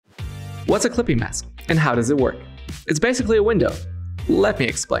What's a clipping mask and how does it work? It's basically a window. Let me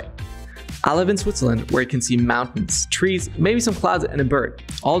explain. I live in Switzerland where you can see mountains, trees, maybe some clouds and a bird,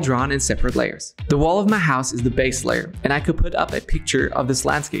 all drawn in separate layers. The wall of my house is the base layer and I could put up a picture of this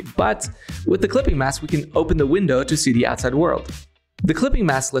landscape, but with the clipping mask we can open the window to see the outside world. The clipping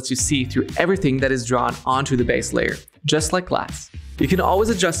mask lets you see through everything that is drawn onto the base layer, just like glass. You can always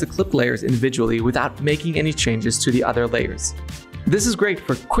adjust the clip layers individually without making any changes to the other layers. This is great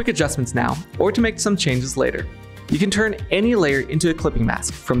for quick adjustments now or to make some changes later. You can turn any layer into a clipping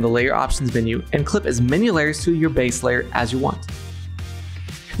mask from the layer options menu and clip as many layers to your base layer as you want.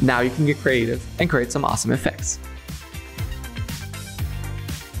 Now you can get creative and create some awesome effects.